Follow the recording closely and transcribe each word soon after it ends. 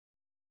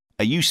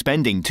Are you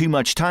spending too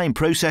much time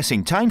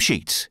processing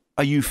timesheets?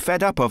 Are you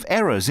fed up of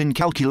errors in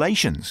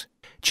calculations?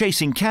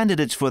 Chasing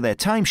candidates for their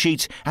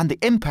timesheets and the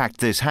impact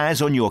this has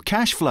on your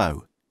cash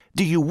flow?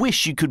 Do you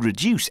wish you could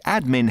reduce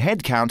admin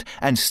headcount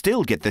and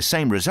still get the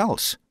same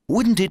results?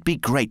 Wouldn't it be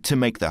great to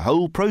make the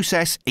whole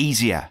process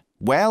easier?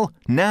 Well,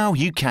 now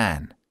you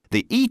can.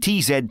 The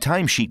ETZ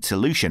Timesheet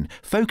solution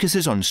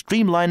focuses on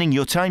streamlining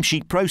your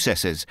timesheet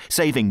processes,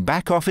 saving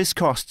back-office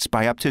costs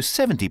by up to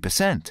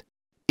 70%.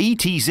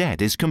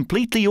 ETZ is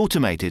completely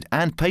automated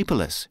and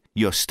paperless.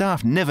 Your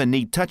staff never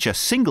need touch a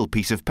single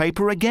piece of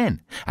paper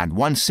again, and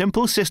one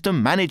simple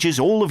system manages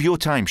all of your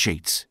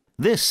timesheets.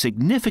 This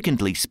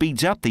significantly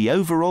speeds up the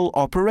overall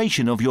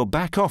operation of your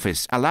back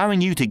office,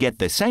 allowing you to get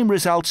the same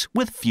results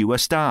with fewer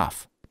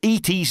staff.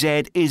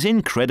 ETZ is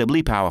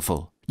incredibly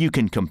powerful. You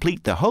can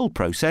complete the whole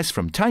process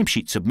from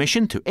timesheet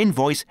submission to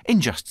invoice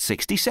in just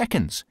 60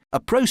 seconds,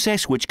 a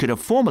process which could have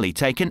formerly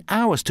taken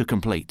hours to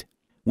complete.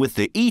 With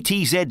the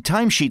ETZ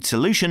Timesheet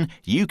solution,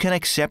 you can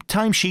accept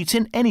timesheets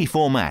in any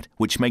format,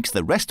 which makes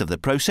the rest of the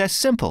process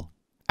simple.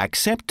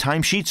 Accept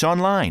timesheets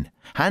online,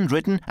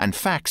 handwritten and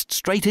faxed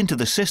straight into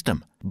the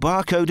system,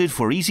 barcoded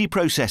for easy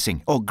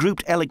processing or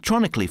grouped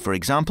electronically, for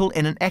example,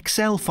 in an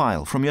Excel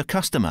file from your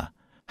customer.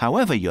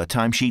 However your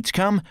timesheets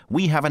come,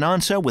 we have an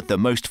answer with the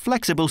most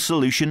flexible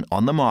solution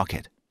on the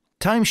market.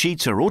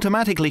 Timesheets are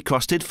automatically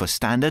costed for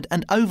standard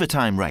and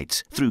overtime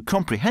rates through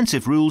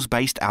comprehensive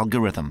rules-based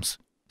algorithms.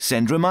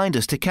 Send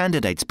reminders to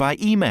candidates by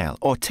email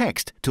or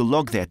text to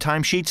log their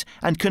timesheets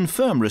and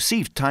confirm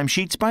received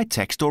timesheets by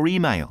text or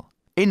email.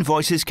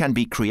 Invoices can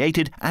be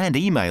created and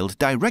emailed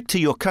direct to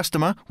your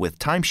customer with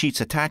timesheets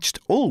attached,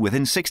 all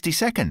within 60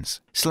 seconds,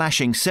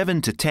 slashing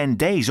 7 to 10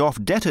 days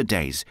off debtor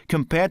days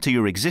compared to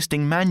your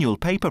existing manual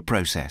paper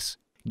process.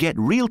 Get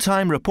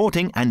real-time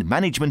reporting and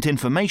management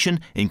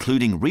information,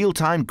 including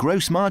real-time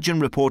gross margin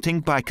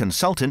reporting by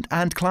consultant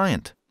and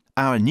client.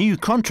 Our new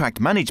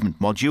contract management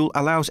module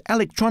allows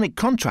electronic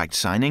contract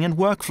signing and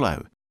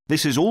workflow.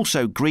 This is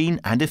also green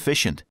and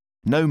efficient.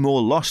 No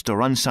more lost or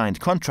unsigned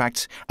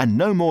contracts, and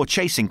no more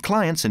chasing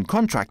clients and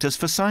contractors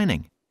for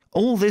signing.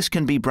 All this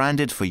can be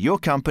branded for your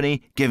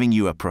company, giving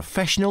you a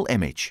professional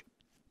image.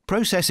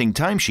 Processing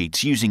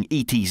timesheets using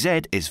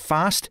ETZ is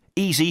fast,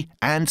 easy,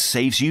 and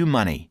saves you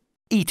money.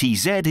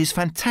 ETZ is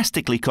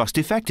fantastically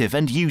cost-effective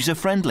and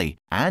user-friendly,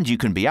 and you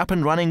can be up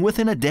and running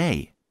within a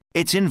day.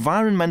 Its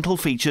environmental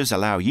features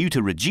allow you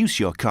to reduce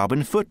your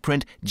carbon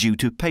footprint due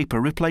to paper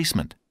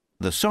replacement.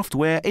 The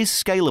software is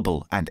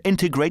scalable and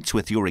integrates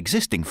with your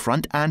existing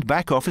front and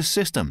back office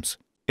systems.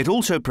 It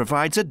also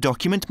provides a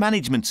document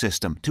management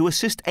system to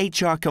assist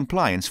HR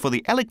compliance for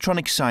the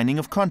electronic signing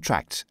of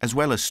contracts, as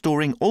well as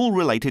storing all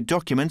related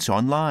documents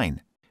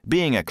online.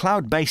 Being a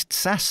cloud-based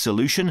SaaS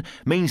solution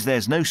means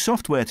there's no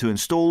software to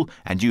install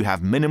and you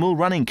have minimal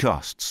running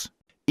costs.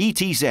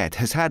 ETZ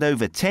has had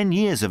over 10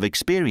 years of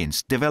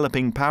experience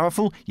developing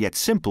powerful yet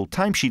simple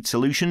timesheet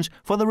solutions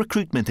for the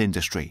recruitment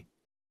industry.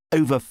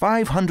 Over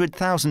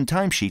 500,000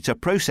 timesheets are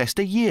processed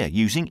a year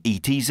using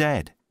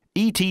ETZ.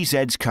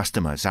 ETZ's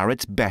customers are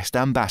its best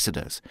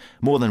ambassadors.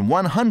 More than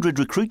 100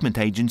 recruitment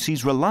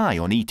agencies rely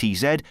on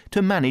ETZ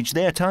to manage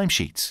their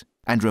timesheets.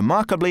 And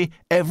remarkably,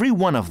 every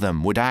one of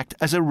them would act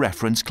as a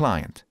reference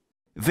client.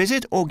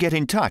 Visit or get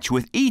in touch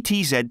with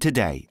ETZ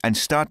today and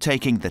start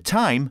taking the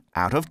time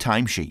out of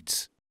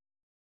timesheets.